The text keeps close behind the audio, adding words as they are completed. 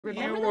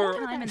Remember You that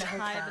were-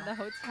 time in the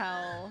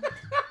hotel?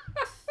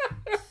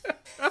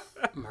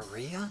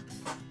 Maria?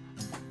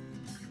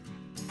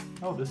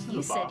 Oh, this is You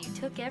a said box. you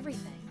took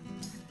everything,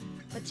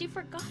 but you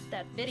forgot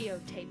that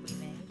videotape we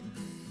made.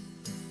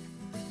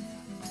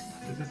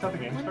 Is this how the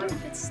game Wonder starts?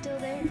 if it's still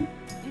there.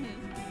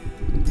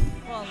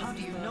 Well, How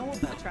this do is you the know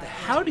about attraction.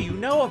 How do you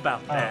know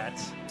about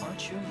that?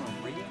 Aren't you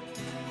Maria?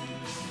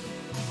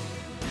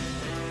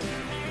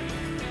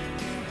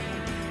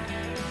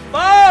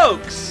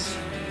 Folks!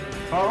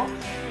 Folks?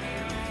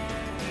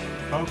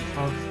 Folks.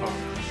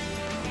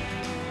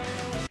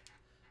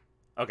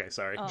 Okay,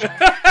 sorry. Oh.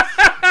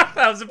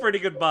 That was a pretty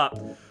good bop.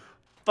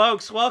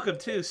 Folks, welcome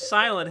to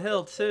Silent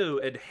Hill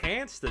 2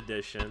 Enhanced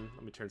Edition.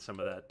 Let me turn some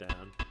of that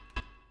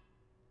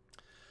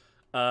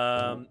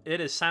down. It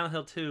is Silent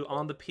Hill 2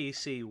 on the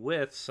PC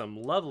with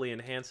some lovely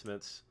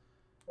enhancements.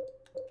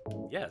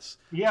 Yes.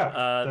 Yeah,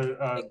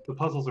 the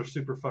puzzles are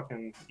super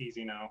fucking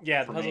easy now.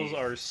 Yeah, the for puzzles me.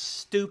 are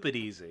stupid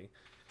easy.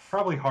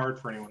 Probably hard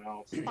for anyone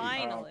else.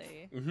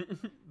 Finally.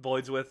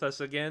 Boyd's with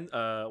us again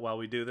while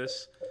we do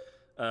this.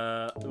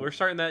 We're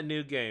starting that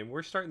new game.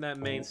 We're starting that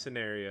main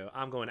scenario.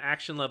 I'm going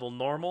action level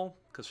normal,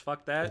 because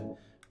fuck that.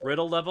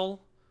 Riddle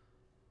level,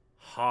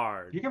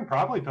 hard. You can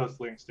probably post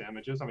links to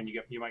images. I mean,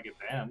 you might get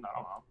banned. I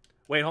don't know.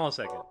 Wait, hold on a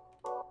second.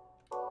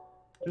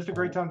 Just a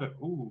great time to.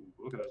 Ooh,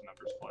 look at those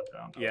numbers flood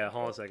down. Yeah,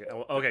 hold on a second.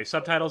 Okay,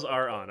 subtitles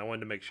are on. I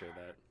wanted to make sure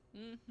that.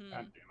 Mm-hmm.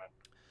 God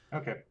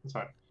damn it. Okay, that's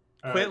fine.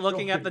 Quit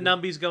looking feel at the free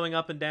numbies going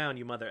up and down,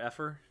 you mother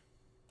effer.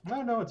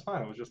 No, it's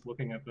fine. I was just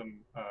looking at them.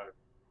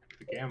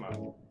 The gamma.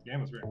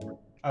 Gamma's very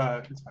important.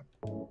 It's fine.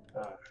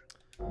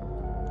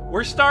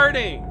 We're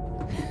starting!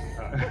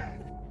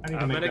 I need to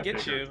I'm make gonna that get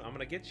bigger. you. I'm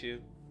gonna get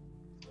you.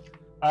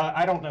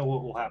 I don't know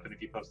what will happen if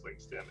you post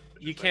links to images.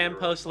 You can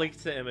post links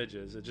to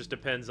images. It just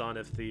depends on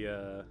if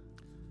the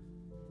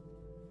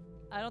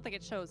I don't think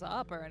it shows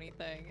up or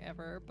anything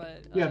ever,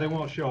 but Yeah, they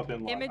won't show up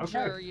in live.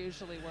 Imager Okay.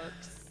 usually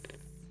works.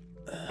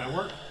 That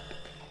work?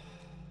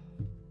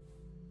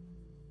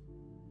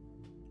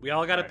 we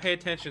all gotta Okay. pay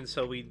attention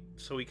so we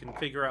can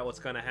figure out what's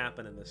gonna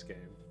happen in this game.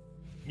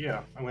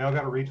 Yeah, and we all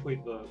got to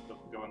retweet the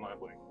going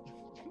live link,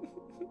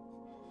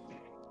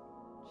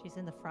 She's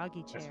in the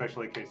froggy chair.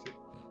 especially Casey.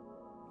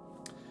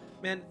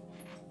 Man,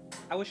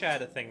 I wish I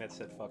had a thing that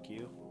said "fuck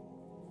you."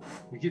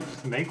 We could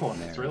just make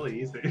one. It's really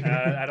easy.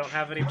 I don't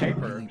have any Could you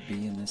paper. really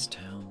be in this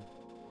town?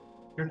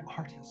 You're an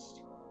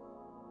artist.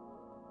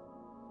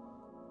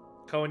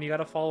 Cohen, you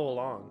gotta follow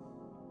along.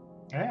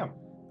 I am.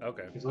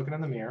 Okay. He's looking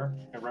in the mirror.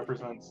 It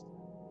represents.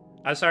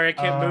 I'm sorry, I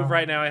can't move Uh,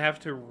 right now. I have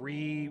to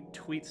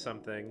retweet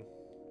something.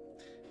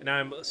 And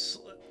I'm. What's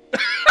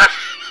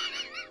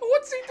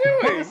he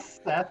doing?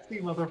 Sassy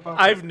motherfucker.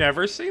 I've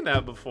never seen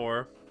that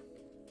before.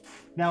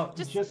 Now,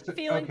 Just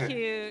feeling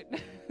cute.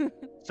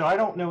 So I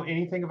don't know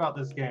anything about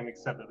this game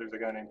except that there's a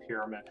guy named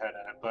Pyramid Head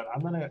in it, but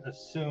I'm going to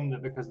assume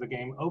that because the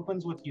game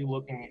opens with you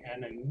looking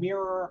in a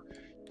mirror,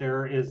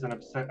 there is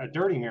a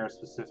dirty mirror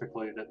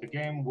specifically, that the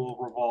game will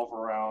revolve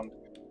around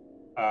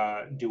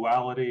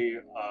duality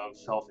of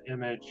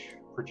self-image,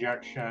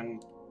 projection,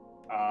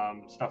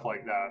 stuff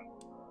like that.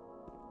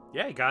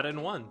 Yeah, he got it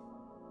in one.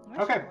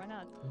 Well, Okay. sure, why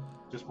not?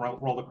 Just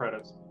roll the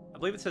credits. I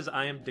believe it says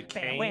I am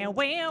decaying. All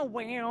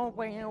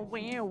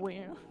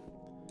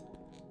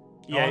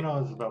I Yeah.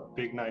 know is about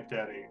Big Night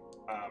Daddy.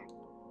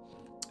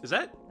 Is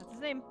that That's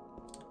his name.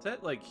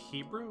 like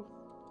Hebrew?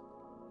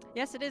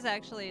 Yes, it is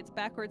actually. It's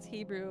backwards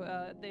Hebrew.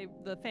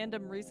 The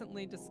fandom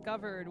recently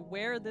discovered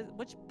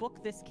which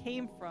book this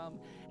came from,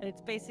 and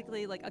it's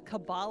basically like a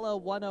Kabbalah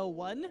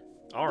 101.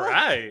 All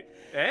right.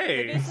 They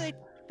Hey. basically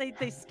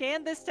they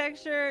scanned this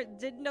texture,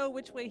 didn't know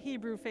which way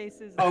Hebrew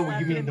faces. Oh,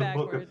 slapped you mean it the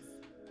book of- backwards.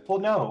 Well,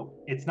 no,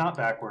 it's not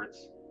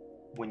backwards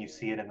when you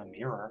see it in the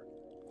mirror.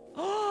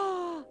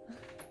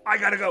 I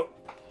gotta go.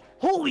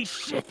 Holy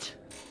shit!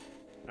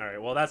 All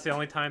right. Well, that's the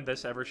only time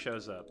this ever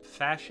shows up.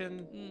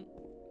 Fashion. Mm.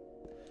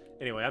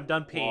 Anyway, I'm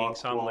done peeing, Walk,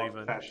 so I'm walk,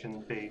 leaving.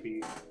 Fashion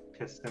baby,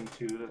 kissed him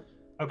to the.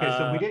 Okay,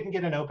 so we didn't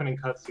get an opening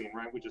cutscene,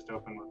 right? We just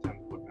opened with him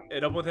looking.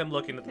 It opened with him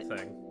looking at the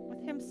thing.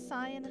 With him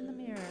sighing in the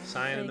mirror.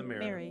 Sighing in saying, the mirror.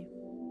 Mary,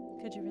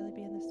 could you really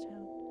be in this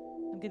town?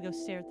 I'm gonna go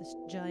stare at this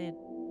giant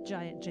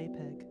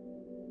JPEG.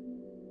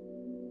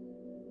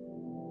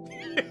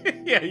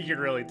 Yeah, you can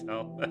really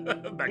tell back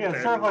Yeah, it's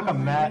there. sort of like a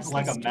matte,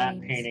 Restless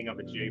dreams. painting of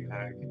a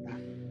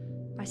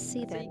JPEG. I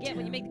see So that you get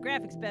when you make the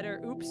graphics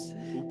better. Oops.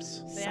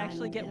 Oops. They actually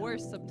Silent get Hill.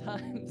 worse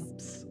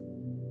sometimes.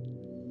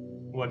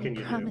 What can You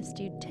you do? promised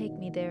you'd take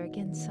me there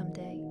again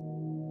someday.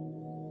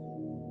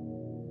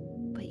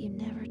 But you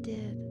never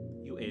did.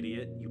 You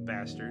idiot. You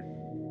bastard.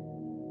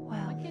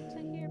 Well, I get to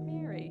hear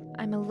Mary.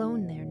 I'm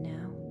alone there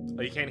now,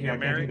 Oh, you can't Yeah, hear I can't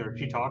Mary? either. Is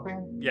she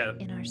talking? Yeah.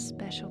 in our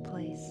special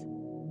place.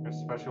 There's a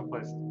special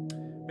place.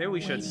 Maybe we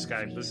should Waiting for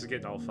Skype. you. This is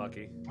getting all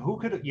fucky. Who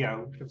could have? Yeah,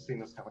 who could have seen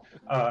this coming?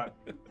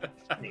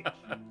 Me.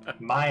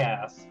 My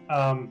ass.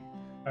 All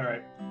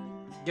right.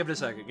 Give it a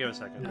second. Give it a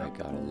second. I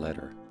got a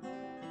letter.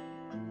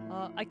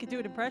 I could do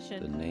an The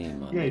impression.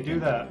 name on Yeah, the do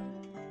that.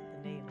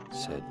 The name on the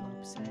Said-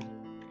 envelope said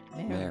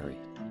Mary. Mary.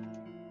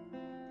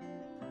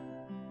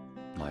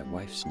 My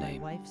wife's My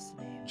name. wife's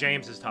name.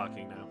 James is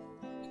talking now.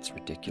 It's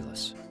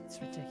ridiculous. It's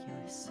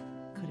ridiculous.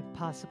 Could it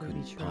possibly be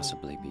Couldn't true?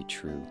 possibly be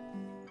true.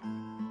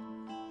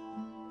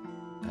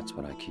 That's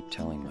what I keep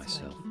telling That's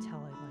what myself. I keep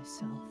telling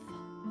myself.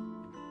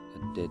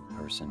 A dead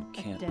person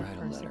can't a dead write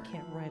a person letter.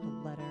 can't write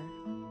a letter.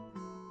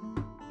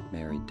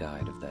 Mary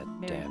died of that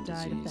Mary damn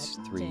died of disease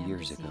that 3 damn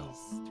years ago.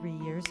 disease 3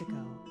 years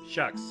ago.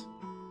 Shucks.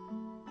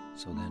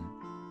 So then,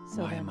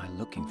 So why then, am I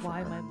looking for why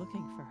her? am I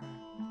looking for her?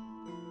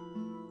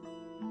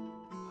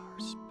 Our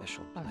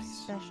special Our place.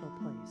 special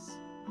place.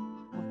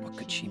 What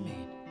could she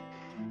mean?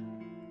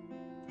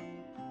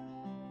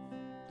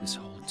 This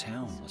whole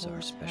town was This our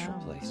whole special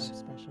town was place. our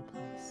special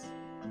place.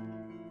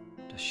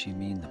 Does she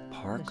mean the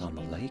park Does she on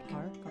the mean lake?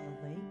 Park on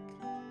the lake.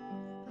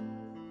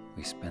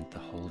 We spent the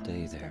whole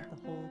day there.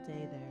 Spent the whole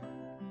day there.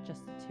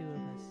 Just the two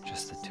of us.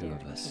 Just the two staring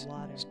of at us, the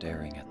water.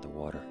 staring at the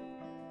water.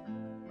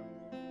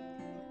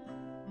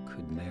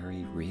 Could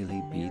Mary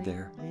really be Mary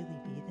there? Really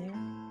be there?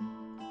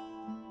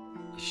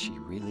 Is she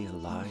really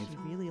alive, Is she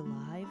really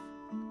alive?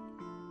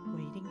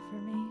 Waiting for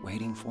me?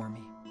 waiting for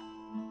me?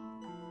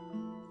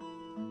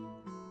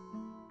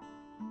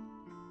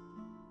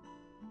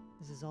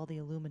 This is all the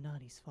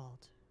Illuminati's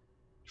fault.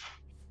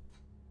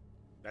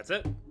 That's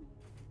it.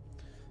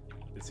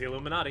 It's the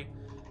Illuminati.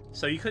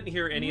 So you couldn't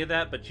hear any of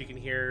that, but you can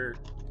hear.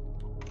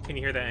 Can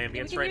you hear the Yeah, we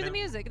ambience can right hear now? the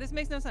music. This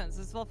makes no sense.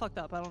 This is all fucked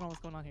up. I don't know what's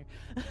going on here.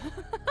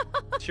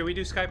 Should we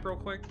do Skype real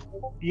quick?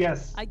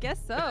 Yes. I guess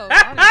so.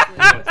 Honestly,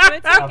 it's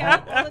gonna take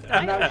out all the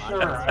I'm not dialogue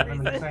sure. for some I've been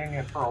reason. saying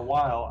it for a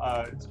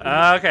while. It's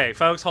Okay,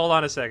 folks, hold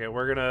on a second.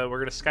 We're gonna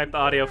Skype the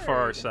audio for Word.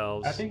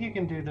 ourselves. I think you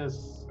can do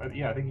this.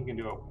 Yeah, I think you can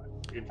do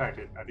it. In fact,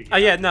 I think. Oh,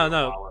 you yeah, have to no, do it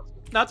no. while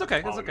No, it's okay.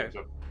 It's while it okay.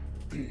 goes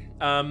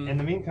up. Um, In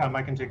the meantime,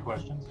 I can take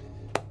questions.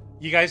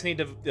 you guys need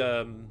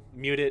to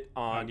mute it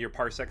on your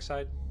Parsec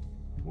side,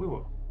 We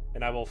will.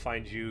 and I will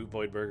find you,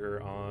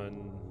 Voidburger,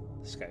 on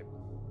Skype.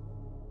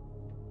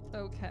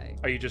 Okay.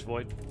 Are you just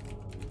Void?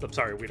 I'm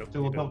sorry, we don't.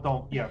 So you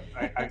don't. Yeah,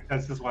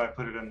 this is why I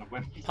put it in the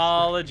window.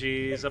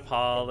 Apologies,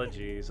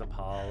 apologies,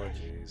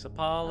 apologies,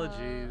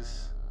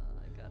 apologies.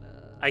 I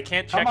gotta. I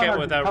can't Come check on, it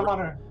without. Come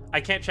on,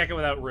 I can't check it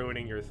without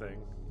ruining your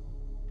thing.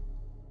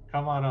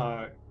 come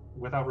on.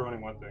 Without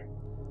ruining one thing.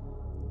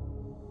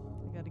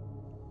 I gotta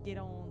get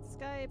on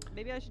Skype.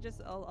 Maybe I should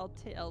just. I'll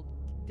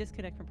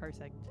disconnect from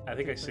Parsec. I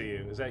think I see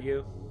you. Is that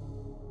you?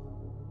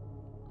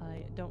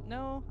 I don't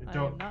know. I am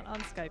Don't- not on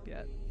Skype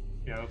yet.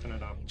 Yeah, open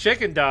it up.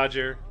 Chicken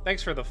Dodger,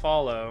 thanks for the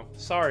follow.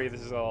 Sorry,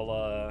 this is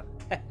all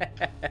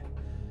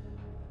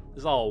this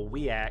is all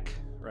weak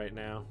right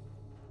now.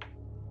 Oh,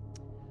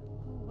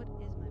 what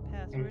is my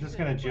password? I'm just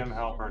gonna Jim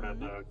Halpert at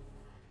the.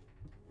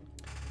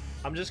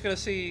 I'm just gonna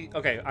see.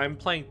 Okay, I'm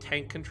playing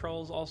tank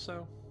controls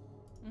also.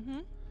 Mm-hmm.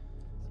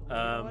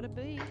 Um, What it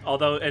be?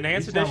 Although You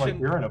enhanced sound like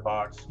edition. you're in a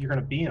box. You're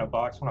gonna be in a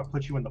box when I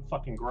put you in the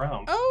fucking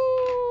ground.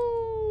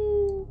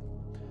 Oh.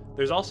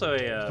 There's also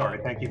a. Sorry.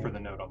 Thank you for the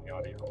note on the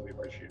audio. We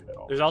appreciate it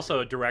all. There's also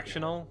a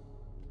directional.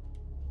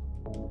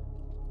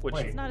 Which.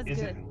 Wait, It's not as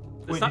is good. it?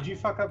 It's Wait, not- did you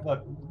fuck up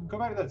the? Go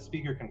back to that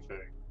speaker config.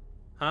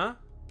 Huh?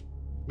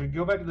 Wait,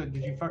 go back to the.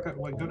 Did you fuck up?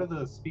 Wait, go to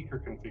the speaker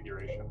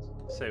configurations.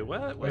 Say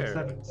what? Wait,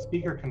 Where?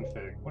 speaker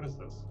config. What is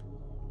this?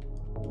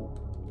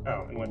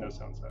 Oh, in Windows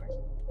sound settings.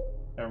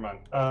 Never mind.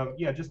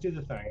 Yeah, just do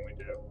the thing we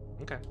do.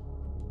 Okay.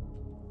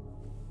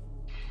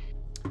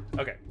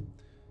 Okay.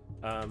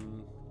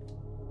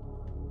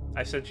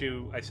 I sent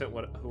who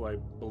I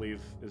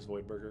believe is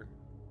Voidburger.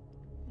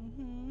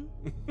 Mm-hmm.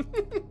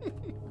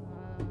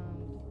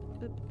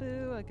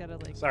 Boo. I gotta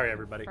like. Sorry,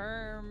 everybody.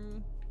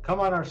 Confirm. Come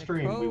on our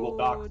stream. We will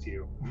dox Code.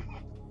 you.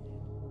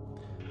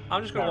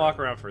 I'm just gonna Alright. walk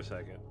around for a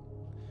second.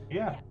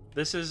 Yeah.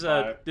 This is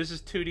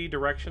 2D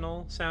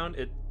directional sound.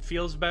 It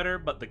feels better,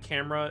 but the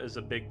camera is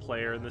a big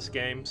player in this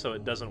game, so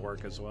it doesn't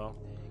work as well,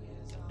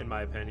 in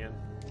my opinion.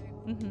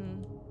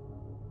 Mm-hmm.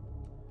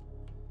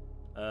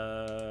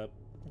 The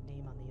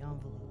name on the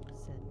envelope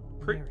said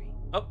Pre- Mary.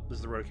 Oh, this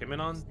is the road I came in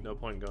on. No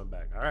point in going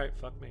back. All right,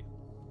 fuck me.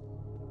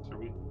 So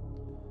we.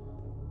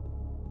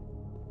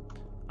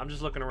 I'm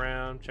just looking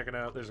around, checking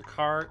out. There's a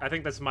car. I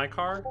think that's my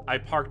car. I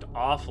parked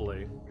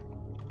awfully.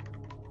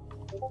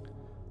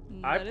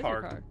 I That is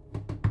your parked. car.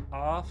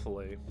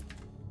 Awfully.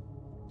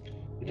 It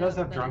Yeah, does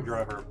have that drunk is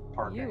driver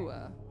parking. You.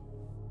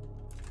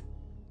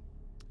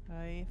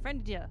 I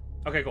friended ya.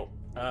 Okay, cool.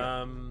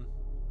 I'm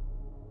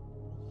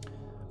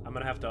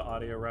gonna have to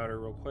audio router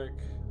real quick.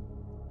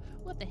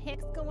 What the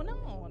heck's going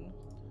on?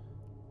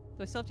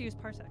 Do I still have to use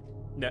Parsec?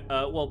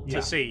 No, well, Yeah.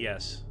 to see,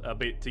 yes,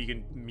 but you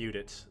can mute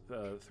it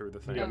through the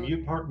thing. Yeah,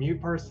 No.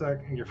 mute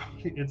parsec, and you're.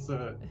 It's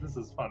This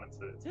is fun. It's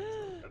a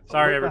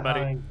Sorry, look everybody.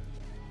 behind.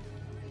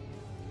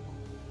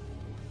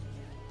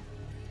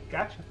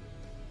 Gotcha.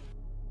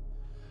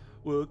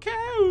 We'll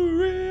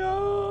carry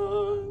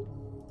on.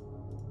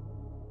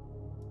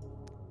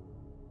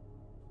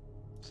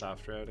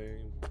 Soft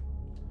routing.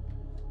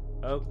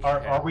 Okay.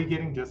 Are we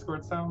getting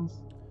Discord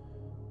sounds?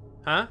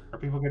 Huh? Are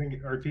people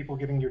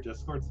getting your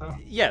Discord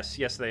sound? Yes,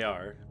 they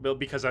are. But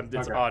because it's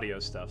Okay. audio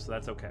stuff, so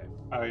that's okay.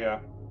 Oh yeah.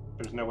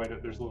 There's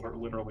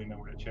literally no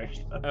way to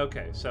change that.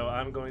 Okay, so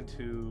I'm going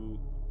to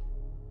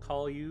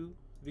call you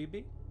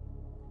VB.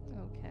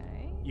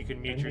 Okay. You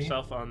can mute And me?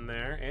 yourself on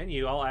there, and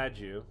you. I'll add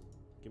you.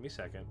 Give me a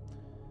second.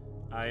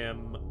 I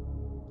am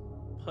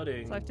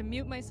putting. So I have to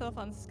mute myself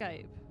on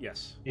Skype.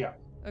 Yes. Yeah.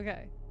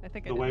 Okay. I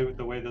think The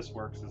way this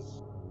works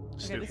is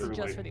Okay, this is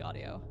just for the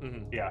audio.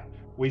 yeah.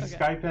 We Okay.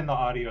 Skype in the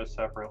audio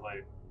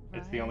separately.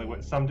 It's the only way.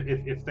 Right.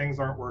 If things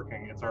aren't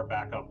working, it's our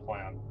backup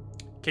plan.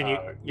 Can you?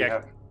 We Yeah.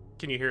 have-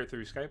 Can you hear it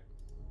through Skype?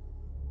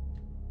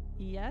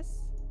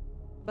 Yes,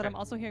 but Okay. I'm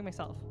also hearing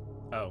myself.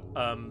 Oh.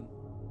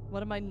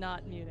 What am I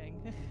not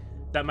muting?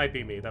 That might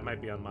be me. That might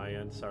be on my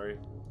end. Sorry.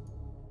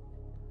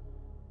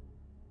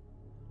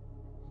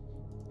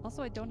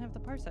 Also, I don't have the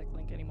Parsec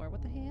link anymore.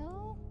 What the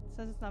hell? It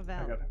says it's not I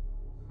valid. got it.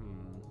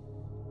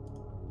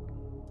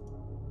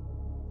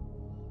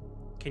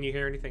 Can you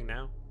hear anything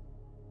now?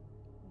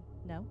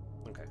 No,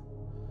 Okay.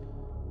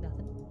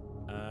 nothing.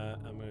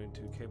 I'm going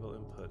to cable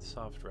input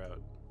soft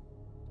route.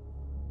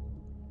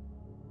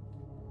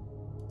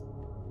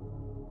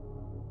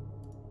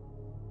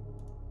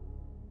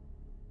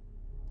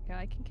 Okay,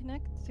 I can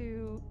connect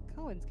to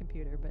Cohen's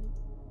computer, but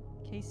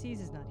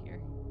KC's is not here.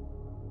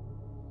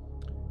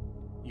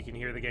 You can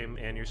hear the game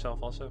and yourself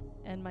also?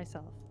 And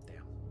myself.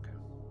 Damn. Okay.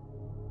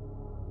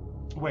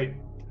 Wait,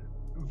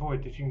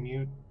 Void, did you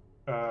mute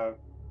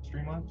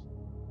Streamlabs?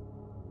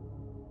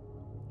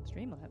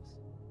 Streamlabs.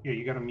 Yeah,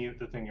 you gotta mute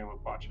the thing you're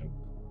watching.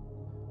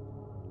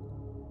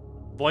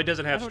 Void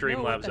doesn't have I don't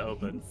know what Streamlabs that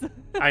open. means.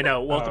 I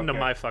know. Welcome to okay.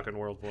 my fucking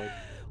world, Void.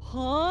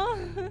 Huh?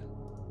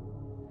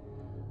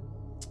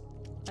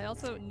 I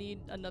also need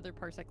another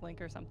Parsec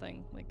link or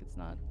something. Like it's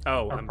not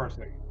Oh, Our I'm,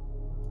 parsing.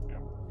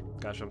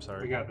 gosh, I'm We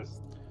sorry. got this.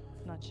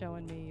 it's not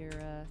showing me your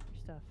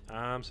stuff.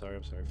 I'm sorry.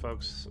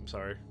 Folks, I'm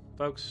sorry.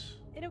 Folks,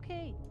 It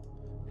okay.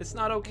 it's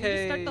not We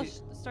okay.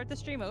 just start the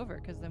stream over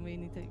because then we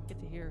need to get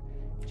to hear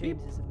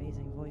James's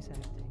amazing voice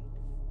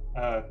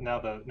acting. Now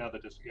the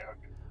disc. Yeah,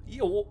 okay.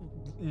 Yo,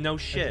 no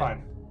It's shit.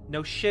 fine.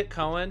 No shit,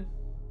 Cohen.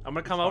 I'm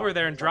gonna come It's over fine,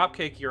 there and it's fine.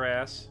 dropkick your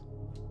ass.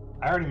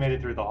 I already made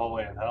it through the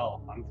hallway of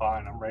hell. I'm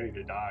fine. I'm ready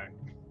to die.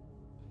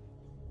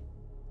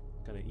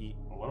 Gonna eat.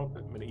 A little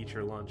bit. I'm gonna eat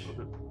your lunch. A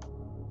little bit.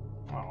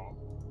 Oh.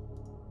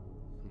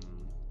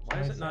 Why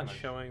is Nice it not sandwich.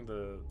 showing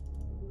the?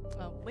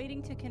 Oh,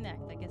 waiting to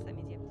connect. I guess that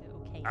means you have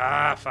to okay.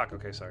 Ah, fuck.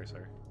 Okay, sorry.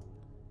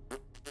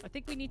 I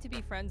think we need to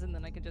be friends and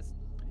then I can just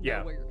know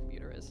Yeah. where your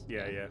computer is.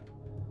 Yeah.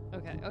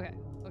 Okay.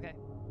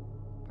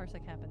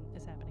 Parsec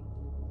is happening.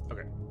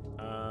 Okay.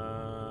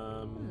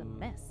 This is a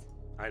mess.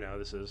 I know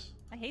this is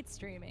I hate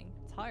streaming.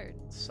 It's hard.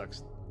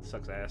 sucks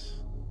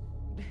ass.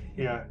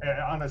 Yeah.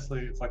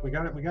 Honestly, it's like we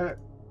got it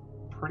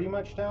pretty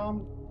much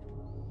down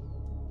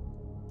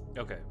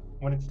Okay.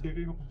 when it's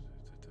due.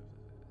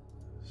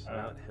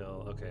 Silent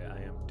Hill. Okay,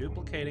 I am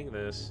duplicating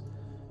this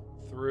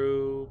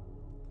through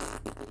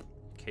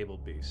cable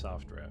B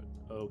soft route.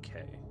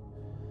 Okay.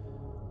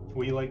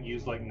 We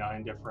use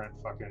 9 different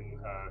fucking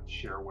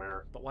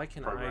shareware. But why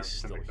can I Programs to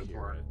still make this hear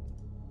work. it?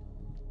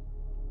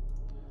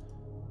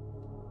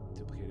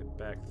 Duplicate it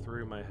back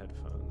through my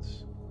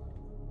headphones.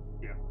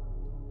 Yeah.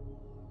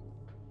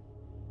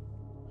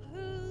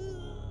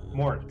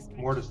 Mort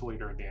is the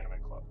leader of the anime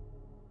club.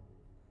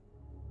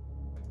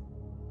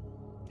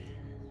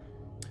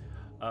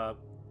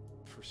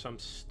 For some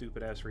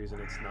stupid ass reason,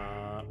 it's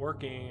not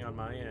working on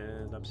my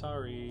end. I'm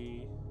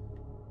sorry.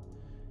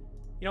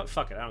 You know what?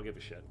 Fuck it. I don't give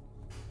a shit.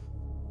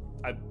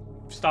 I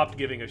stopped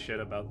giving a shit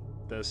about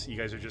this. You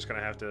guys are just gonna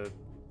have to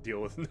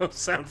deal with no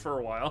sound for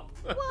a while.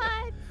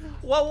 What?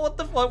 Well, what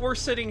the fuck? We're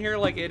sitting here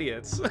like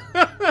idiots.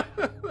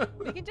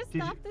 We can just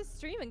Did stop this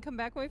stream and come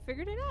back when we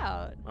figured it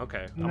out.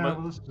 Okay. No,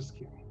 let's just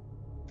keep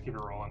it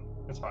rolling.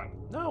 It's fine.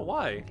 No,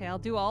 why? Okay, I'll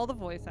do all the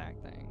voice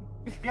acting.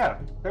 Yeah,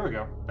 there we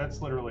go. That's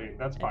fine. If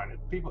All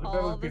the people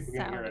can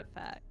sound hear it,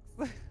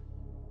 effects.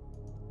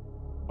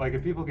 like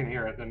if people can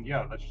hear it, then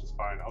yeah, that's just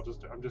fine.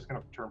 I'm just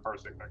gonna turn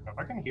Parsec back up.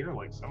 I can hear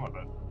some of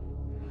it.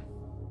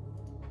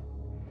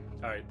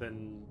 All right,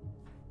 then.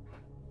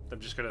 I'm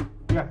just gonna.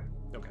 Yeah,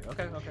 Okay.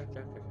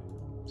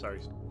 Sorry.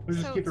 we'll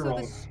just keep it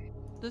rolling.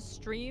 The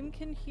stream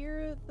can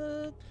hear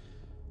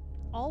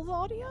all the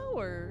audio,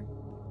 or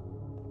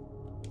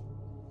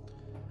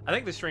I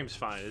think the stream's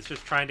fine. It's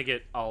just trying to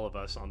get all of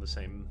us on the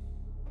same.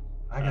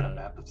 I got a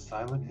map of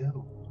Silent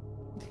Hill.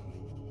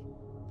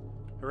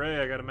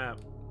 Hooray! I got a map.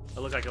 I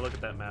look at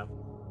that map.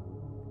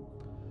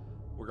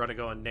 We're gonna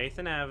go on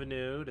Nathan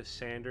Avenue to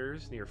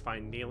Sanders near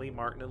find Neely,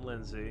 Martin, and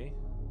Lindsay.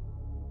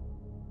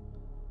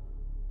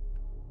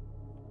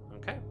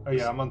 Okay. Oh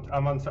yeah, I'm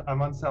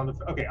on sound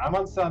effects. Okay, I'm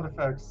on sound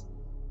effects.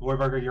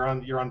 Boyburger,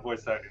 you're on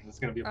voice acting. This is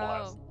gonna be a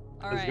blast.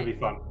 all This is gonna be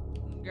fun.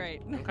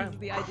 Great. Okay. This is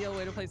the ideal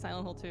way to play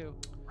Silent Hill 2,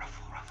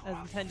 as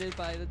intended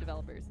by the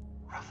developers.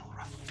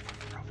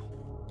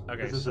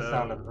 Okay. This is so the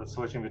sound of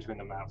switching between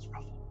the maps.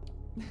 Ruffle.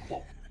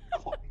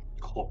 Clop,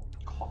 clop,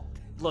 clop,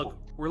 look,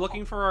 we're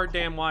looking for our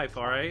damn wife.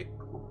 All right.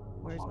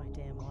 Where's my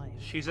damn wife?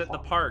 She's at the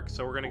park,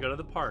 so we're gonna go to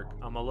the park.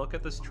 I'm gonna look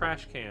at this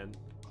trash can.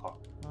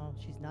 clop, Oh,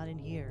 she's not in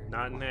here.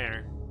 Not in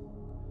there.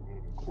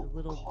 She's a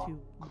little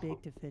too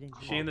big to fit in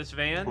She in here. this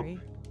van? Right?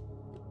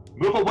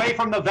 Move away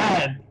from the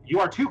van! You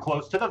are too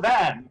close to the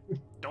van!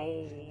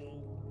 Oh.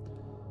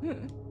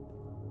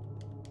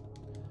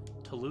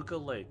 Toluca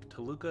Lake.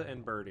 Toluca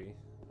and Birdie.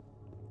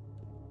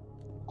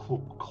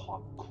 Cloop,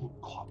 clop, cloop,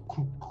 clop,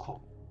 cloop,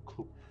 clop,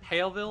 cloop,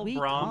 Haleville, We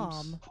Brahms.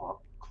 come.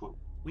 clop, cloop,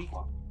 We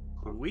clop,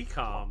 cloop,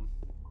 Wecom.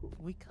 cloop,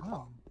 We come.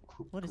 clop,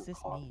 cloop, What does cloop, this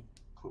clop, mean?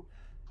 cloop,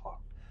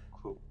 clop,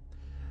 cloop.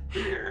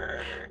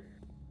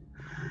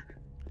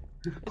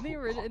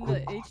 In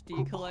the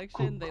HD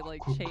collection, they like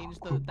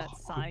changed that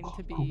sign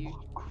to be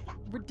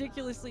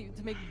ridiculously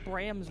to make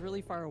Brahms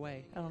really far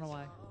away. I don't know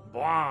why.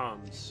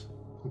 Bombs.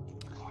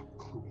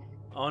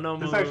 Oh no,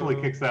 This actually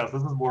kicks ass.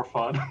 This is more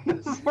fun.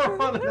 This is more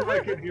fun than if I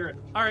could hear it.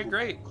 All right,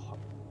 great.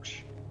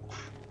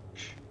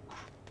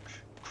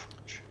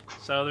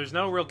 So there's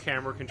no real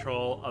camera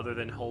control other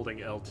than holding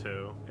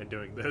L2 and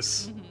doing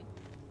this.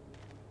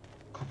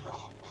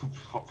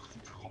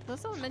 So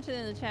someone mentioned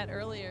in the chat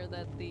earlier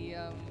that the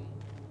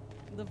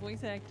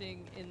voice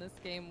acting in this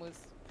game was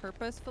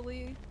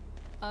purposefully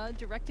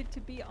directed to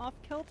be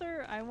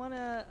off-kilter. I want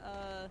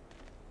to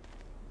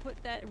put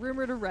that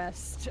rumor to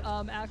rest.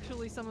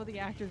 Actually, some of the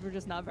actors were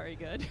just not very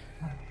good.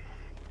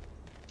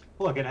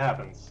 Look, it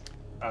happens.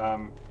 But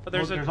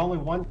Look,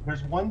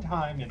 there's one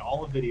time in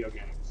all of video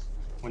games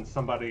when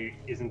somebody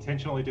is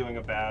intentionally doing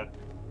a bad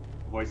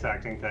voice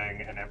acting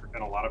thing, and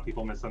a lot of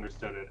people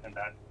misunderstood it, and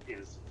that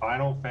is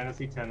Final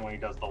Fantasy X when he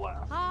does the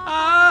laugh.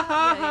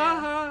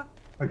 Yeah.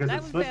 Because That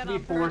it's was supposed bad to be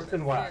on forced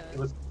and purpose, whacked. yeah. It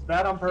was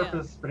bad on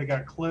purpose, but it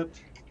got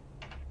clipped,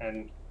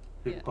 and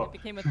Yeah, people it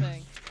became a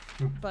thing.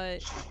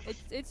 But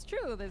it's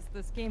true.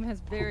 This game has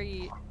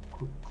very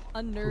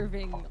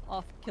unnerving,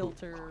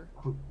 off-kilter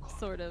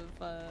sort of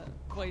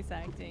voice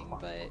acting,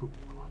 but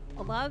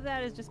a lot of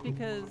that is just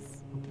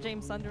because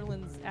James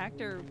Sunderland's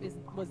actor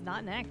was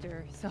not an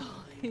actor, so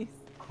he's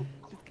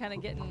just kind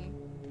of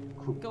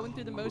going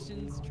through the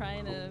motions,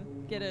 trying to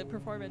get a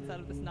performance out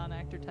of this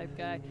non-actor type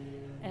guy.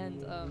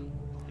 And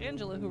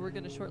Angela, who we're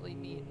going to shortly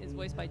meet, is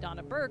voiced by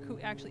Donna Burke, who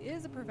actually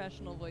is a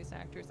professional voice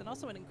actress and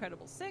also an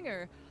incredible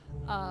singer.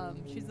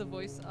 She's the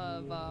voice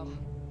of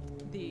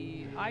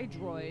the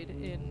iDroid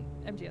in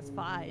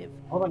MGS5.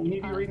 Hold on, you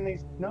need to be reading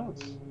these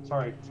notes.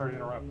 Sorry to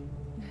interrupt.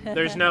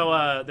 There's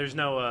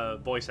no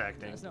voice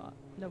acting. There's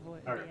no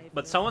voice. Okay.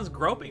 But someone's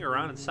groping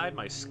around inside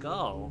my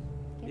skull.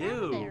 Get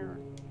out of there.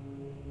 Ew.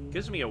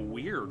 Gives me a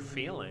weird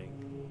feeling.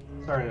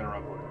 Sorry to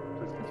interrupt.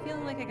 Please. I'm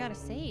feeling like I gotta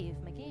save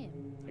my game.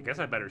 I guess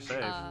I better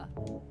save.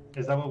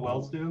 Is that what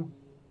Wells do?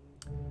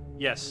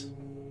 Yes,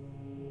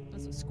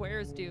 That's what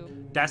squares do.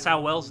 that's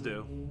how wells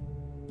do.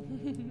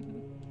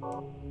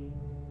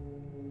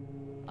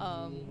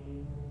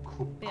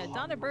 Yeah,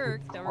 Donna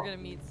Burke, that we're gonna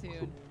meet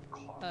soon.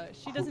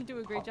 She doesn't do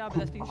a great job, but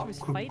that's because she was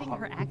fighting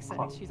her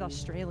accent. She's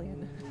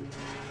Australian.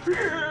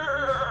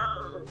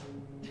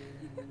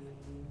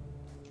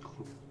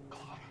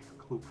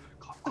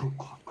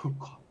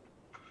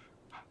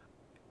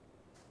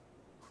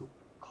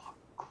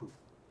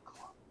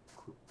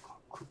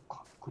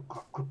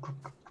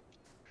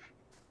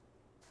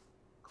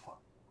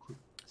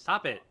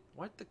 Stop it.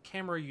 What the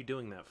camera are you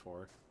doing that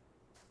for?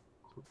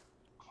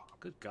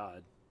 Good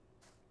God.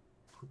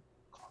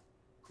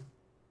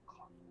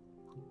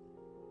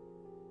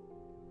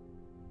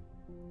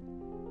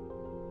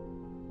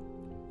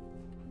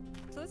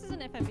 So this is an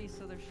FMV,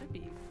 so there should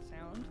be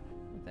sound,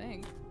 I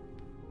think.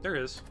 There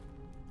is.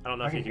 I don't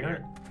know I if you can can hear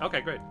hear it.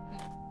 Okay, great.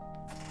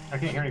 I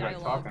can't hear anybody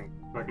Dialogue. talking,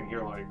 but I can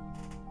hear like.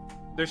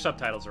 Their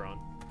subtitles are on.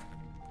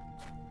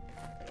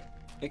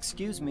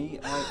 Excuse me,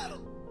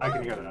 I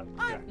can hear that.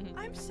 Yeah.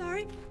 I'm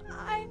sorry.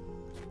 I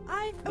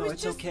No, was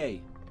it's just...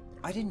 okay.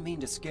 I didn't mean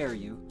to scare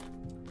you.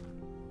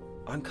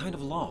 I'm kind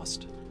of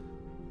lost.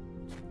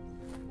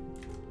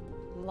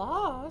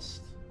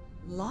 Lost?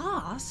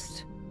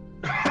 Lost?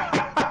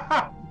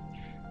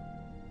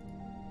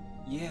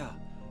 Yeah.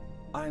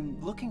 I'm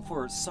looking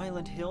for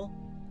Silent Hill.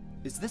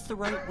 Is this the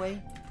right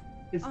way?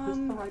 Is this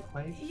the right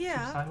way? to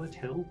yeah. Silent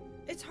Hill?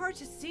 It's hard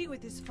to see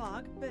with this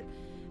fog, but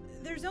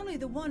there's only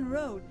the one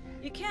road.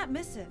 You can't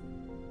miss it.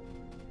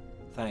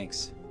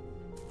 Thanks.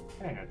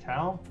 Hey, a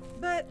town?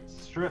 But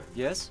Strip.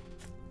 Yes?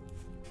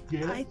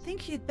 Yes. I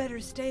think you'd better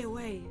stay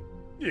away.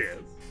 Yes.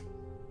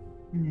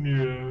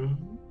 No.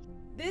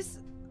 This,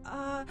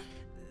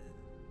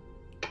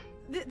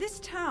 this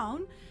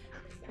town,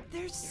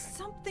 there's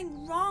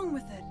something wrong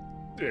with it.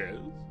 Yes.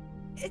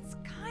 It's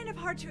kind of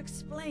hard to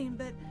explain,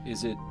 but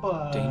Is it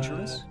But-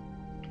 dangerous?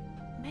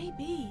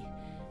 maybe.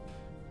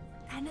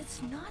 And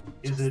it's not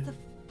Is just it the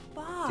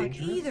fog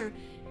dangerous? either.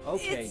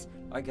 Okay, It's...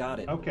 I got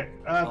it. Okay.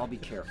 I'll be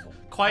careful.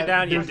 Quiet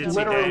down, you there's ditzy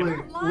literally,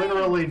 dame.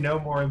 literally no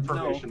more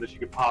information that you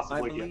could I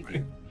possibly believe give me.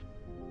 you.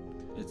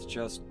 It's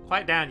just,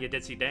 Quiet down, you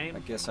ditzy I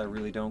dame. guess I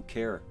really don't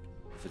care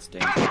if it's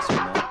dangerous or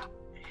not.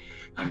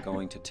 I'm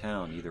going to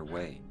town either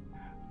way.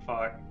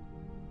 Fuck.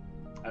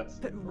 That's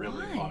But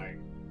really why? funny.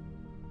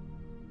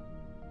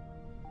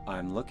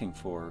 I'm looking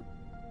for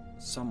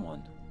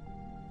someone.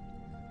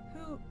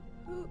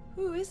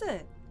 Who is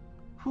it?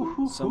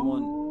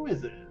 Someone- Who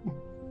is it?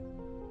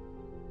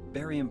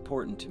 Very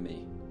important to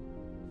me.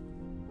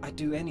 I'd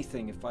do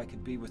anything if I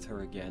could be with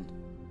her again.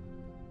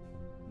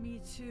 Me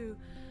too.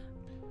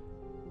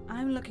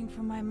 I'm looking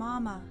for my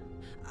mama.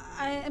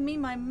 I mean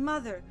my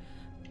mother.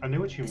 I knew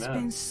what you It's meant.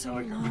 been so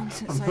Like, long I'm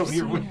since I've familiar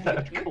seen with her.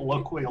 that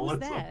colloquialism.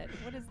 What's that?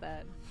 What is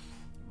that?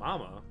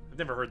 Mama? I've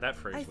never heard that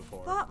phrase I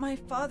before. thought my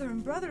father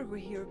and brother were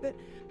here, but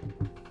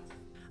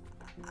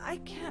I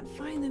can't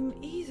find them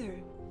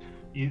either.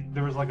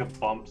 There was like a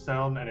bump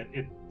sound, and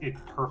it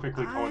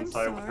perfectly I'm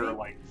coincided with her sorry.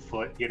 like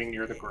foot getting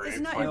near the grave.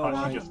 Isn't that So I your thought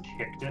problem? she just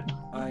kicked it.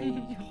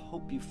 I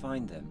hope you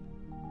find them.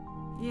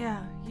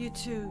 Yeah, you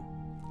too.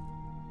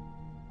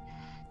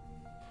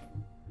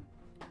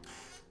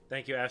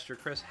 Thank you, Astro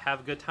Chris.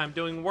 Have a good time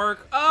doing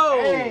work. Oh,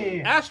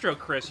 Hey! Astro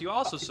Chris, you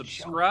also Fucking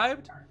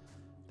subscribed. show.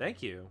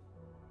 Thank you,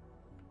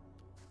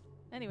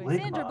 Anyway,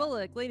 Ligma. Sandra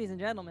Bullock, ladies and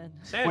gentlemen.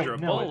 Sandra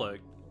Wait, no, wait. Bullock.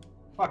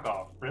 Fuck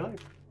off. Really?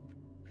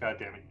 God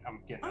damn it.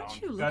 I'm getting Aren't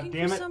owned. you God looking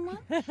damn for it. someone?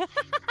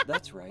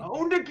 That's right.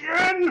 Owned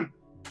again!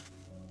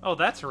 Oh,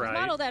 that's She's right.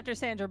 modeled after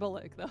Sandra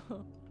Bullock,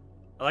 though.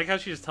 I like how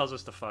she just tells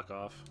us to fuck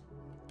off.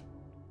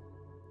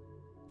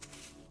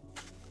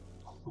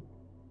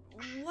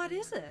 What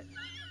is it?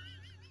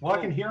 Well,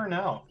 I can hear her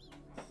now.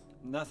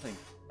 Nothing.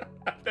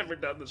 I've never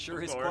done this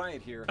Sure is before.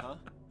 quiet here, huh?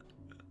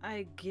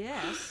 I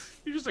guess.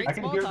 You're just Great like,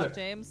 can small hear talk, the-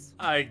 James.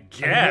 I I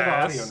can hear the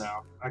audio guess.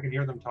 now. I can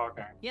hear them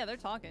talking. Yeah, they're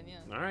talking,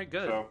 yeah. All right,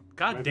 good. So,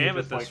 God maybe damn it,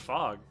 just, this like-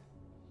 fog.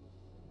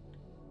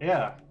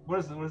 Yeah. What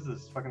is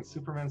this? Fucking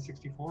Superman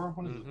 64?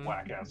 What is Mhm. this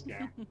whack ass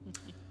game?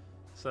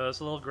 So it's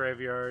a little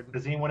graveyard.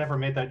 Has anyone ever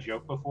made that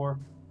joke before?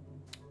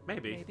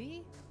 Maybe.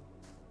 Maybe?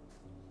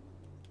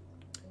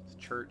 It's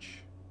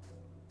church.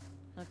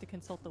 I'll have to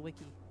consult the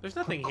wiki. There's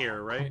nothing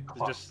here, right?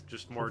 Clock.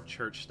 Just more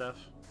church stuff.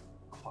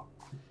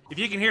 If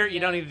you can hear it, you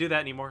don't need to do that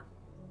anymore.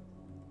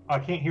 I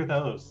can't hear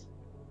those.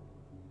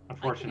 I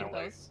can hear Unfortunately.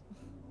 those.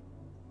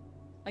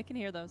 I can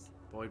hear those.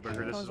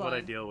 Boydberger, this Goes is what I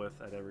on. deal with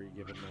at every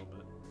given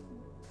moment.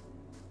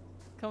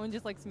 Cohen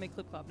just likes to make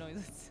clip-clop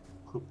noises.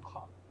 Cloop,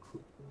 clop,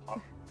 cloop,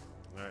 clop.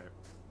 Alright.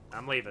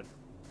 I'm leaving.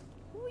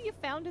 Ooh, you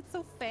found it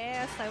so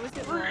fast. I was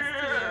getting lost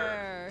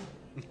here.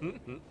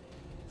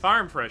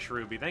 Farm Fresh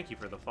Ruby, thank you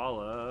for the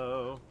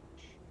follow.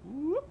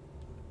 Whoop.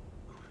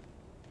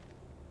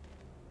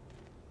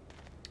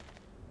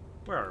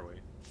 Where are we?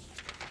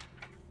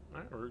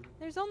 Alright, we're...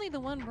 There's only the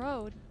one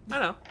road. I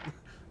know.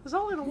 There's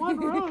only the one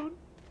road.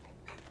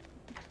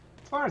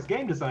 As far as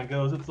game design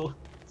goes, it's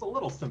a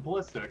little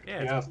simplistic, Yeah,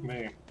 if you ask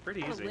me.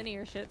 Pretty What a easy.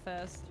 linear shit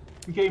fest.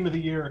 Game of the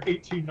year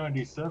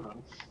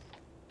 1897.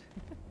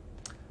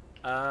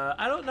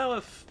 I don't know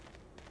if...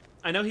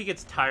 I know he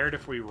gets tired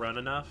if we run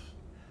enough.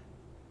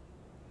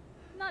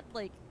 Not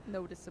like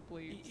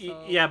noticeably. Y-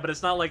 So. Yeah, but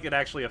it's not like it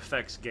actually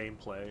affects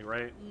gameplay,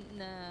 right?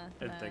 Nah. I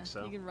didn't think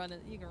so. You can run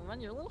it. You can run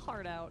your little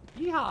heart out.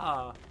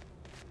 Yeehaw!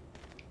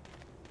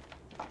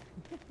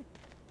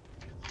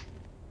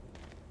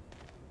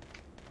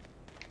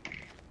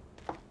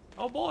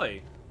 Oh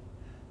boy!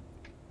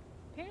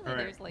 Apparently,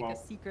 Alright, there's like well- a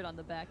secret on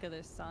the back of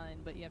this sign,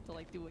 but you have to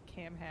like do a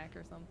cam hack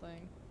or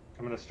something.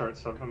 I'm gonna start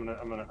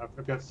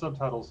I've got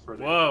subtitles for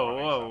the Whoa,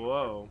 running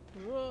whoa,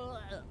 stuff. whoa!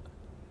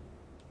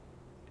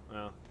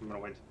 Well, I'm gonna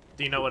wait.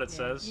 do you know what it Yeah,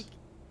 says? you-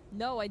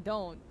 No, I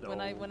don't. When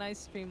No. I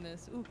stream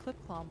this, ooh, clip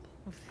clomp.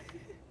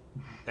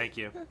 Thank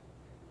you.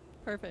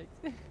 Perfect.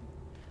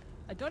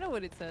 I don't know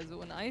what it says, but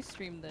when I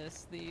streamed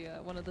this, the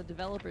one of the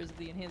developers of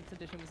the enhanced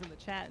edition was in the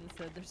chat and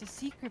said, "There's a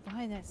secret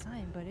behind that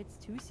sign, but it's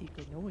too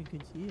secret. No one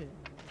can see it."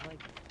 And I was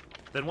like,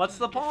 Then what's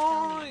the "Just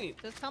tell me- point?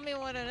 Just tell me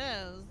what it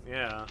is.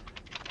 Yeah.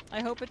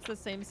 I hope it's the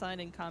same sign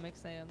in Comic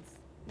Sans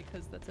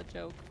because that's a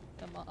joke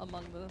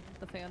among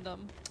the fandom.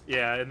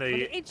 Yeah, and When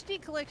the they... HD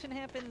collection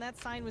happened, that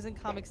sign was in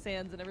Comic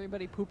Sans, and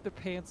everybody pooped their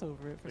pants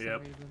over it for Yep.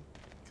 some reason.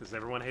 Because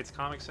everyone hates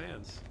Comic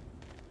Sans.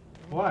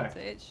 Why?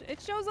 It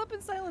shows up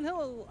in Silent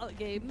Hill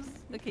games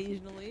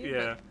occasionally.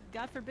 Yeah. But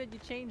God forbid you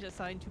change a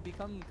sign to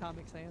become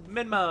Comic Sans.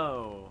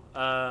 Minmo!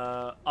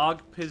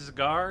 Og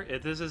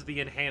Pizgar. This is the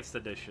enhanced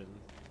edition.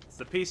 It's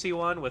the PC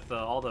one with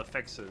all the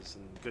fixes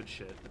and good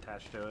shit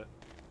attached to it.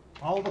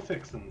 All the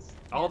fixins.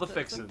 All the It's a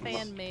fixins.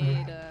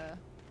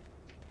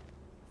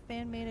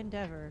 Fan-made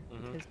endeavor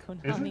Mhm. because Is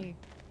Konami.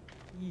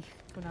 Eek,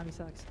 Konami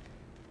sucks.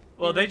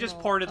 Well, they original, just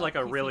ported like a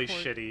PC really port.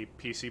 shitty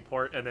PC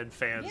port, and then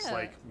fans Yeah,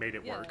 like made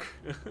it yeah. work.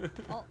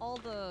 All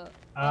the,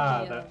 Ah,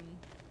 all the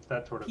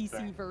that sort of PC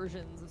thing.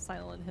 versions of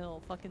Silent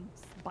Hill fucking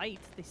bite.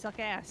 They suck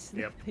ass.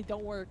 Yep. They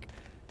don't work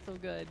so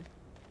good.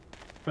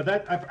 But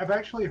I've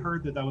actually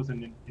heard that was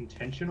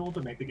intentional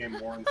to make the game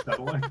more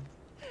unsettling.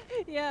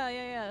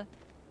 Yeah.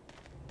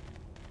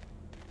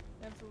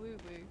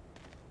 Absolutely.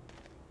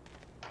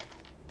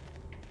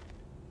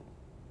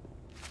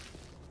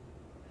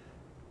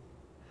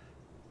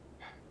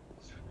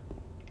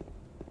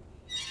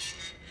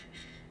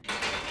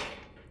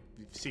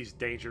 Sees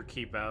danger,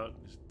 keep out.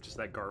 Just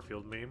that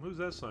Garfield meme. Who's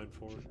that sign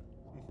for?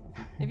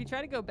 If you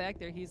try to go back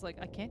there, he's like,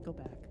 I can't go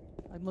back.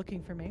 I'm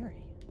looking for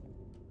Mary.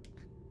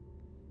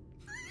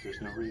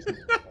 There's no reason.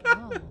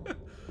 Oh,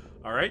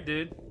 All right,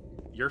 dude.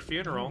 Your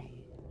funeral.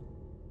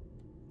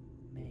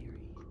 Mary.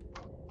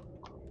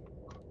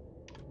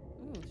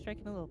 ooh,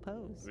 striking a little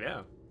pose.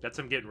 Yeah, that's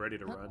him getting ready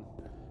to run.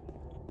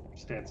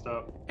 Stand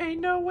up.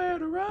 Ain't nowhere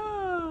to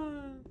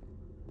run.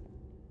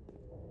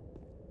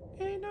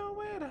 Ain't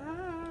nowhere to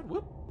hide.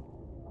 Whoop.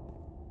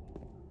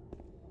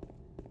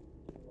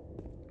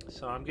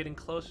 So I'm getting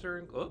closer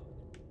and oh,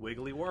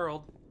 Wiggly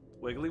World.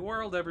 Wiggly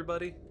World,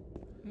 everybody.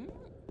 Hmm?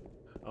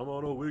 I'm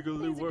on a wiggly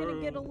Things are world.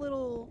 gonna get a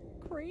little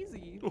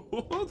crazy.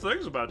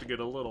 Things about to get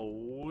a little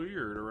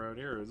weird around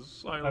here. It's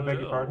Silent I beg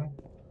your Hill. pardon?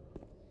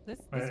 This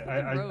fucking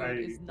road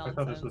is I nonsense.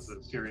 thought this was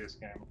a serious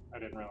game. I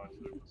didn't realize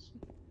it was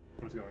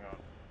what was going on. Can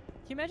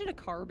you imagine a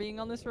car being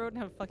on this road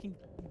and how fucking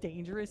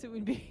dangerous it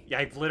would be? Yeah,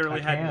 I've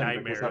literally I had can,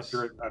 nightmares.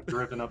 because I've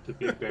driven up to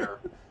Big Bear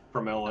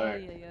from LA. Oh,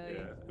 yeah.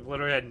 Yeah, I've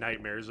literally had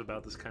nightmares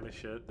about this kind of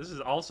shit. This is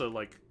also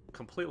like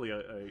completely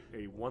a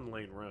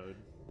one-lane road.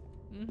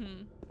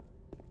 Mm-hmm.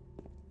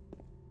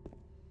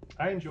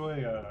 I enjoy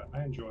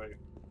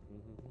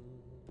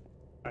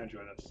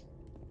this.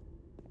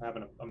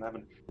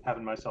 I'm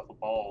having myself a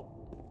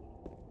ball.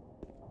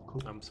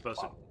 Cool. I'm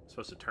supposed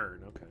to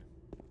turn. Okay.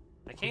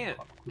 I can't.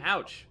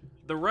 Ouch.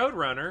 The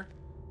Roadrunner.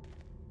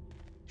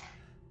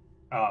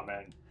 Oh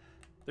man.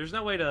 There's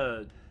no way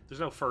to. There's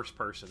no first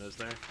person, is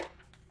there?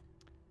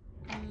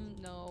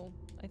 No.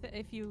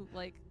 If you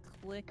like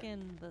click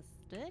in the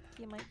stick,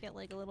 you might get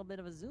like a little bit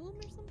of a zoom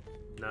or something.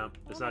 No, I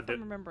it's don't know not. if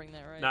I'm remembering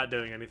that right. Not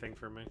doing anything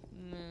for me.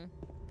 Nah,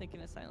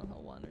 thinking of Silent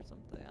Hill 1 or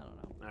something. I don't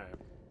know. All right.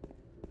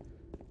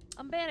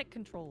 I'm bad at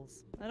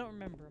controls. I don't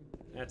remember them.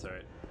 That's all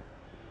right.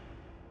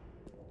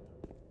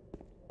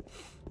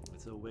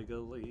 It's a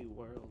wiggly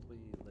world we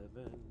live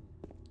in.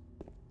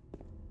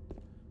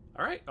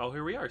 All right. Oh,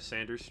 here we are,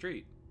 Sanders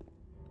Street.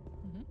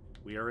 Mhm.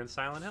 We are in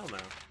Silent Hill now.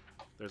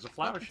 There's a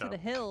flower Welcome shop. to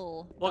the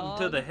hill. Welcome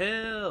to dog. the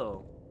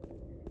hill.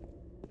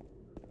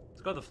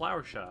 Let's go to the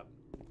flower shop.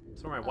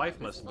 That's where my wife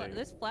This must be.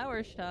 This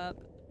flower shop,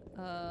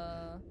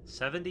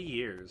 70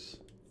 years.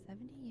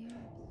 70 years.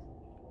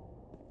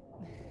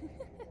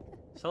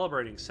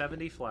 Celebrating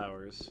 70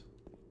 flowers.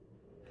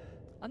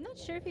 I'm not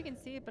sure if you can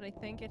see it, but I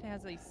think it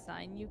has a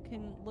sign you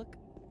can look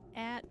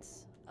at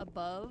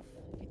above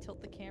if you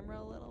tilt the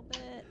camera a little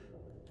bit.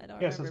 I don't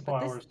Yes, remember. it's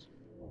flowers.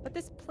 But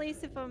this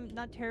place, if I'm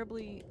not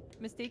terribly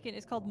mistaken,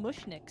 is called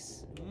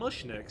Mushniks.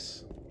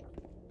 Mushniks.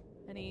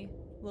 Any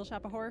Little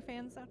Shop of Horror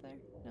fans out there?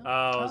 No?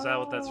 Oh, is that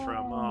what that's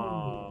from?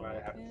 Oh.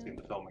 I haven't seen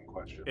the film in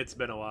question. It's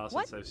been a while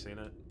What? since I've seen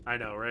it. I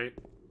know, right?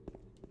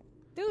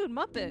 Dude,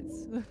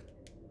 Muppets.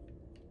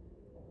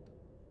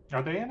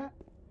 Are they in it?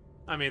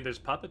 I mean, there's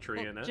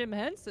puppetry in it. Jim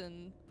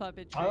Henson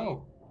puppetry.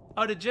 Oh,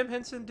 Oh, did Jim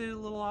Henson do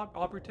Little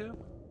Aubrey too?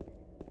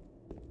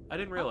 I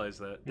didn't realize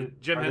that.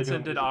 Jim Are they Henson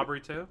doing did music?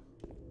 Aubrey too?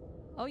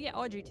 Oh yeah,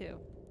 Audrey too.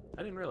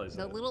 I didn't realize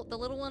The that.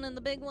 little one and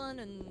the big one,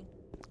 and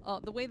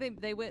the way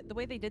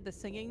they did the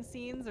singing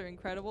scenes are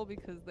incredible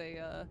because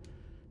they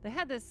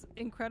had this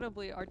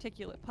incredibly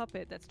articulate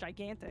puppet that's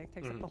gigantic,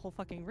 takes up Mhm. the whole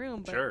fucking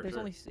room, but Sure, there's sure.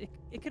 only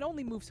it could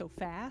only move so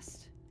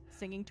fast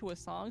singing to a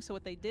song. So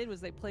what they did was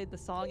they played the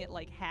song at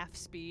like half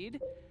speed,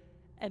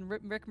 and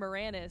Rick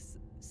Moranis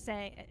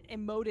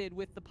emoted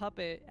with the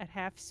puppet at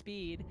half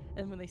speed,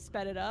 and when they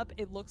sped it up,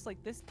 it looks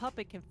like this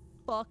puppet can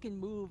fucking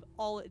move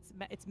all its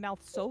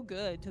mouth so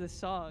good to the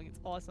song. It's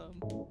awesome.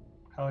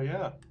 hell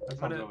yeah. That sounds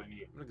gonna- really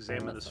neat. I'm gonna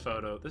examine this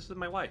photo. This is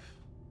my wife.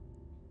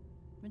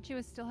 When she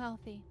was still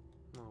healthy.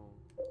 Oh.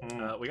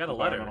 Mm, We got a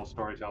letter. environmental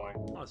storytelling.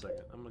 Hold on a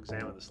second. I'm gonna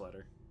examine this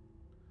letter.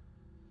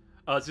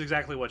 Oh, it's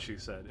exactly what she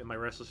said. In my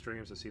restless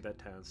dreams, I see that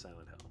town,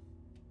 Silent Hill.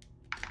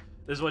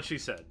 This is what she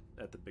said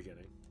at the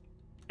beginning.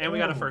 And we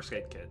got a Oh. first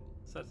aid kit,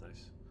 so that's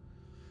nice.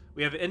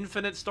 We have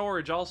infinite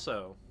storage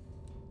also.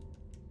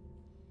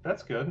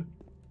 That's good.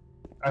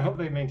 I hope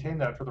they maintain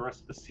that for the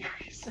rest of the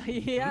series.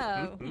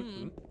 Yeah.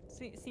 Mhm.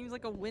 Seems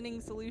like a winning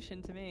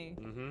solution to me.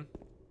 Mm-hmm.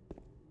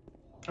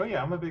 Oh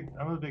yeah, I'm a big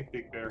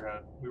Big Bear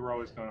head. We were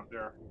always going up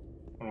there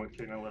when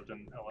Katina lived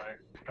in LA.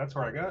 That's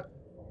where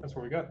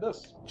we got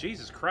this.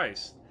 Jesus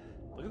Christ.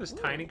 Look at this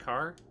tiny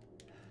car.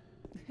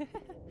 Compared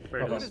to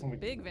Hold on. This this,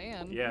 big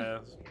van. yeah,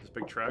 this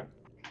big truck.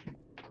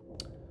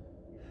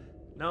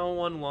 No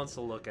one wants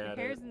to look Your at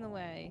hair's it. in the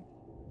way.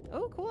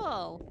 Oh,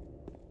 cool.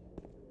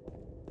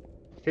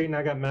 Kate and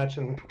I got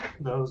matching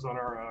those on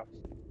our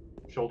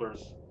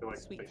shoulders. They're like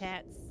Sweet face-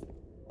 cats.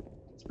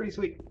 It's pretty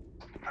sweet.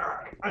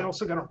 I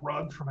also got a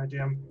rug for my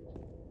damn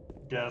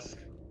desk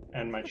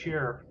and my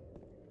chair.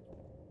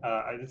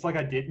 It's like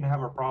I didn't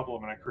have a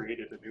problem and I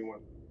created a new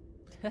one.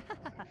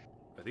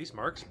 Are these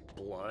marks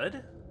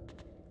blood?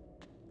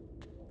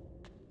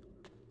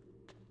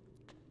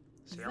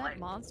 Is that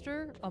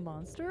monster a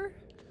monster?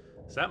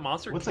 Is that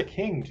monster? What's a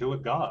king to a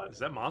god? Is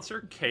that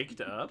monster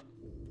caked up?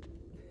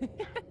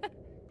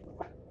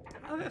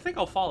 I think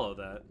I'll follow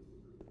that.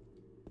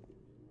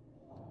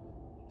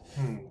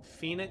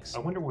 Phoenix I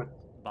wonder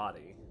what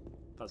body.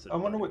 That's it, I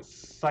wonder body. what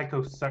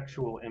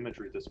psychosexual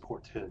imagery this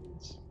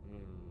portends.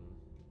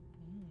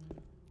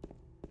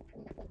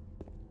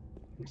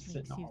 I'm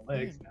sitting on you my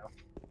legs think. now.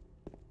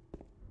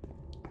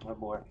 Oh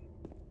boy.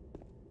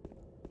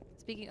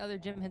 Speaking of other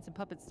Jim Henson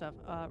puppet stuff,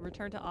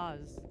 Return to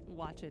Oz.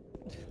 Watch it.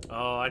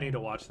 Oh, I need to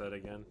watch that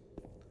again.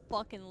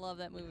 Fucking love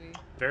that movie. It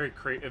very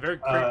creeped me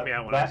out when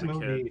I was That a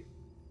movie, kid.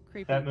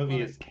 Creepy. that movie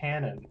Love is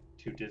canon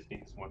to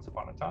Disney's Once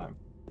Upon a Time.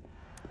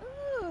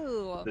 it.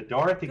 Ooh. The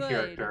Dorothy Good.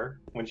 character,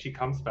 when she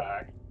comes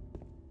back,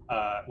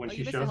 when Oh, she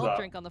you missed a shows health up,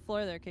 drink on the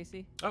floor there,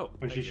 Casey. Oh,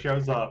 when thank she you.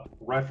 shows up,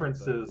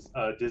 references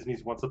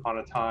Disney's Once Upon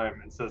a Time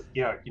and says,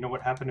 "Yeah, you know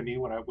what happened to me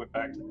when I went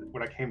back to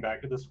when I came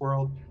back to this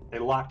world? They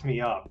locked me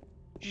up,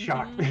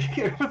 shocked me."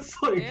 It was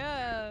like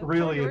Yeah,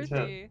 really poor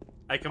intense.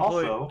 Dorothy.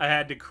 Also- I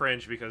had to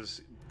cringe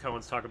because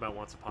Cohen's talking about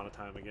Once Upon a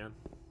Time again.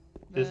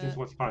 Disney's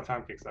Once Upon a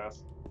Time kicks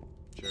ass.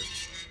 Sure.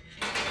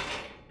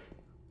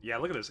 Yeah,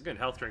 look at this. Again,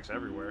 health drinks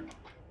everywhere.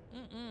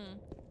 Mm-mm.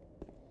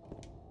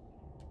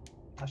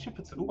 I should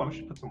put some. Ooh, I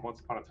should put some Once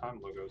Upon a Time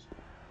logos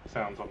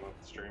sounds on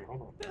the stream.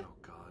 Hold on. Oh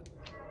god.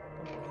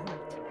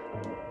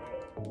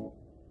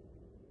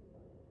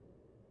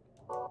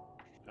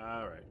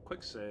 Alright,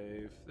 quick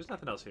save. There's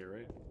nothing else here,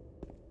 right?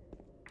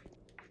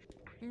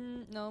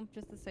 No,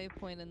 just the save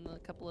point and a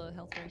couple of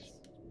health drinks.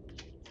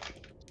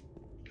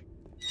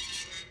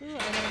 Ooh, and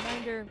a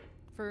reminder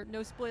for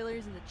no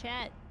spoilers in the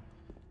chat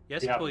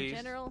Yes, Yeah. in please.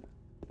 general.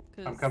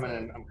 I'm coming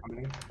in. I'm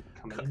coming in.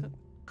 Coming in.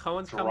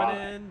 Cohen's Dry.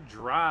 coming in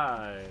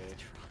dry.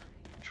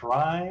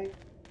 Dry,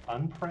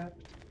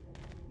 unprepped,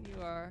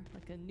 You are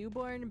like a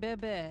newborn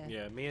baby.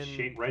 Yeah, me and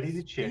shit ready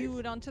to chase.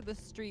 Spewed onto the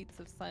streets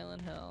of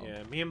Silent Hill.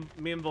 yeah, me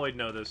and Boyd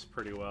know this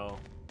pretty well.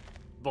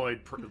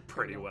 Boyd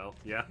pretty well,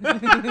 yeah.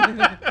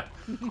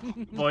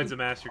 Boyd's a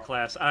master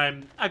class.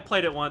 I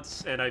played it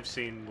once and I've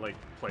seen like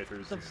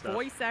playthroughs The and stuff.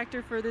 voice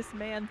actor for this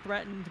man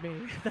threatened me.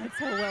 That's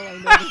how well I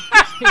know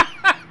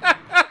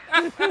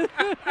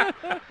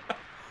this.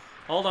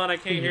 Hold on, I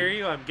can't hear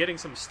you. I'm getting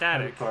some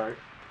static. I'm sorry.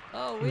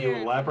 Oh, Can you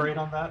weird. elaborate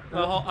on that?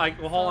 Well,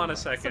 hold on a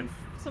second.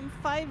 Some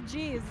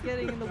 5G is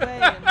getting in the way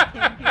and I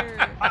can't hear.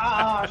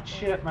 Ah,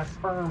 shit, my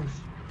sperms.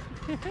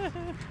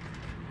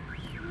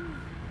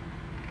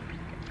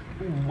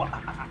 Ooh,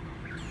 ah.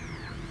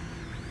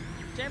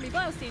 Jeremy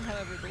Blaustein,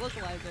 however, the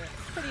localizer,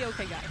 pretty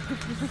okay guy.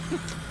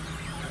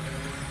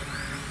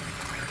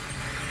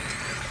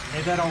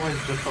 Ain't that always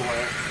just the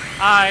way?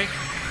 Hi.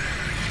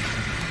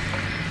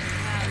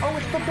 Oh,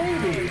 it's the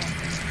baby!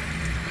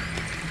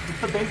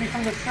 It's the baby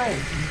from the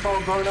sink. He's all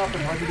grown up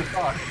and ready to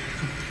talk.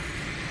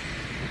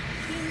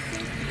 Team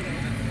Sink Peter.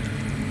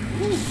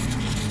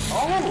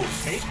 Oh,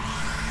 cake.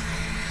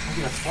 I'll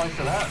get a slice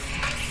of that.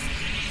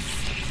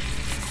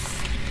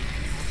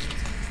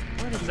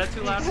 Is that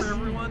too loud for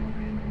everyone?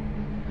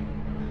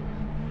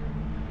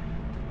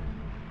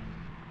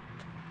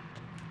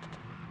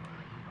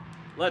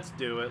 Let's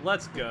do it.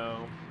 Let's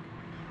go.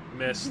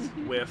 Missed.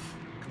 Whiff.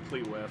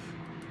 Complete whiff.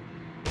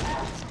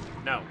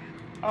 No.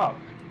 Oh,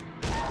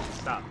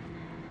 Stop.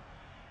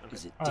 Okay.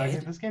 Is it okay,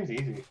 dead? this game's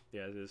easy.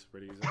 Yeah, it is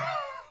pretty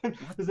easy.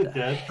 Is What it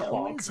dead? the hell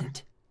Bonk. is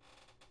it?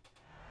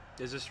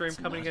 Is the stream It's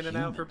coming not in and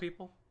out human. for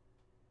people?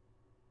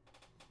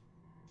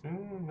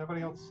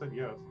 Nobody else said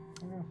yes.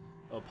 Yeah.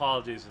 Oh,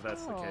 apologies if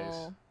that's the case.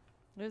 Oh.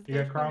 There's You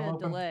got quite Chrome a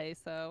open? delay,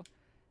 so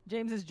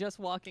James is just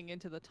walking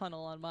into the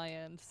tunnel on my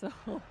end, so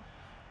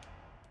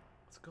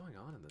What's going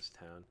on in this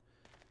town?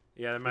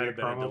 Yeah, there might You have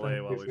been got a Chrome delay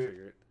open? while You we see it?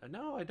 figure it.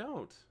 No, I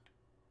don't.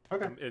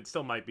 Okay. It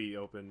still might be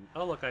open.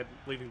 Oh, look, I'm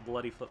leaving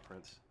bloody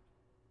footprints.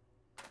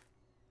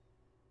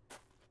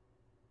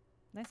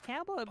 nice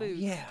cowboy Oh, boots.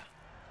 yeah.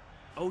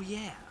 Oh,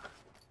 yeah.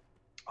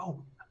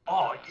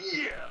 Oh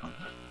yeah.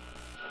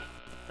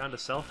 Found a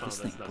cell phone This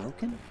that's thing not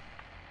broken?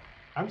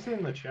 I'm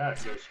seeing the chat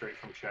go straight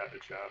from chat to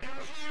chat.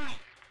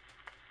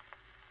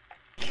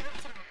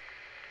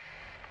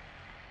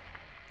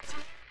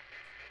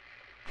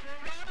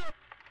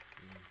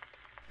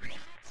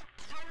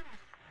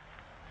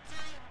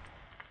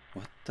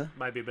 What the?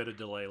 Might be a bit of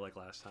delay like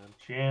last time.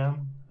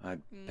 Jam I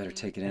better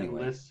take it and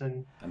anyway.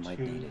 listen I might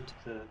to need it.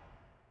 the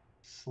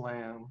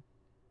slam.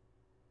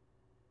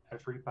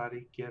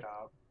 Everybody get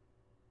up.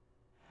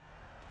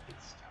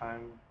 It's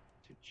time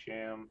to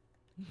jam.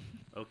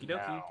 Okie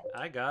dokie. Now.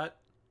 I got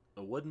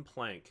a wooden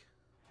plank.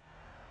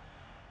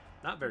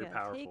 Not very Yeah,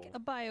 powerful. Take a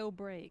bio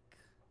break.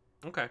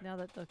 Okay. Now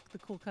that the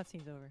cool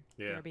cutscene's over.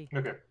 Yeah. BRB.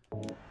 Okay.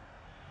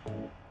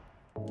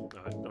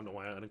 I don't know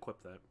why I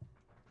unequipped that.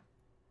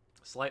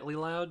 Slightly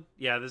loud?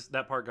 Yeah,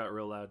 that part got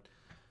real loud.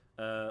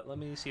 Let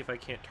me see if I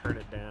can't turn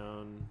it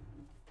down.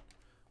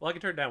 Well, I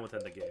can turn it down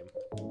within the game.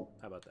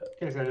 How about that?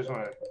 Okay, so I just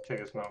want to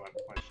take this moment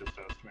when it's just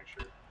us to make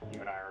sure you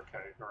and I are okay.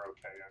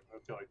 I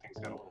feel like things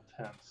got a little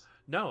tense.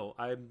 No,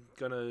 I'm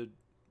gonna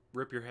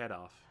rip your head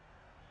off.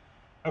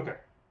 Okay.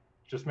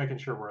 Just making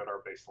sure we're at our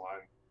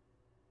baseline.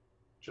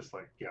 Just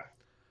like, yeah.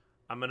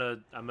 I'm gonna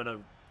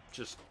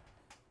just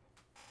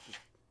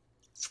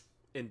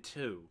in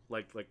two.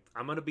 Like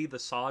I'm gonna be the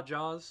saw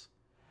jaws.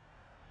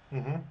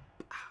 Mm-hmm.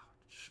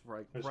 Just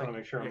right, I just wanna right,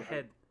 make sure your I'm-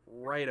 head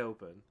right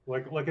open.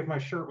 Like if my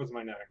shirt was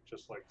my neck,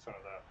 just like some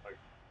of that. Like,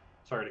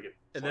 sorry to get.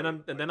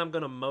 And then I'm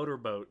gonna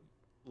motorboat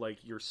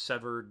like your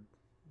severed,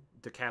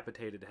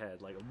 decapitated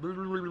head. Like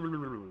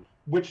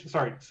Which,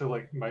 sorry, so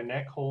like my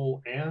neck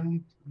hole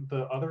and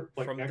the other,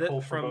 like from neck thi-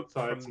 hole from both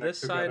sides. from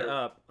this next side together.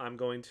 up, I'm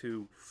going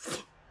to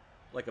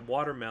like a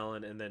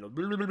watermelon, and then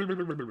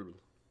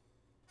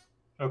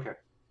Okay.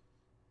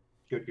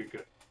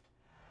 Good.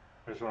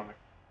 I just want to make.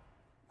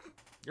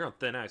 you're on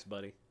thin ice,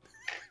 buddy.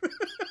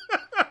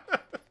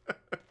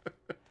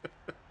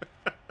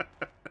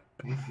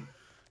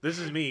 This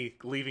is me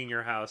leaving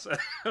your house,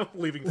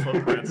 leaving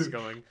footprints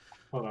going.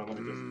 Hold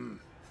on,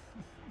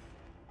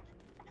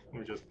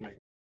 let me just make